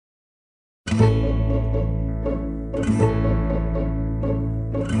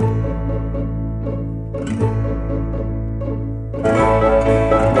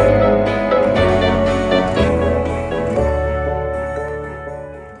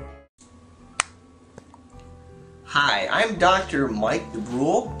Hi, I'm Dr. Mike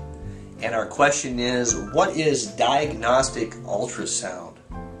DeBrule, and our question is, what is diagnostic ultrasound?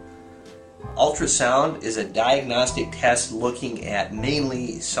 Ultrasound is a diagnostic test looking at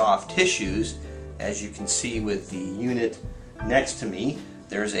mainly soft tissues. As you can see with the unit next to me,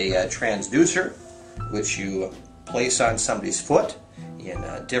 there's a transducer which you place on somebody's foot in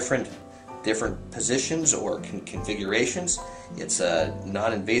different positions or configurations. It's a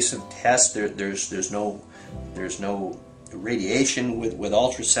non-invasive test. There's no radiation with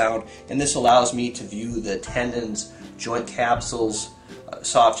ultrasound, and this allows me to view the tendons, joint capsules,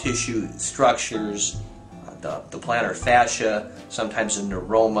 soft tissue structures, the plantar fascia, sometimes a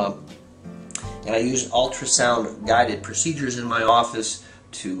neuroma. And I use ultrasound guided procedures in my office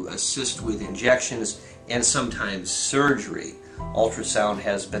to assist with injections and sometimes surgery. Ultrasound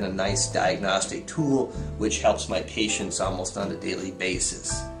has been a nice diagnostic tool which helps my patients almost on a daily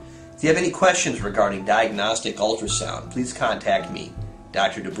basis. If you have any questions regarding diagnostic ultrasound, please contact me,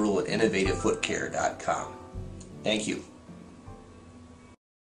 Dr. DeBrule at innovativefootcare.com. Thank you.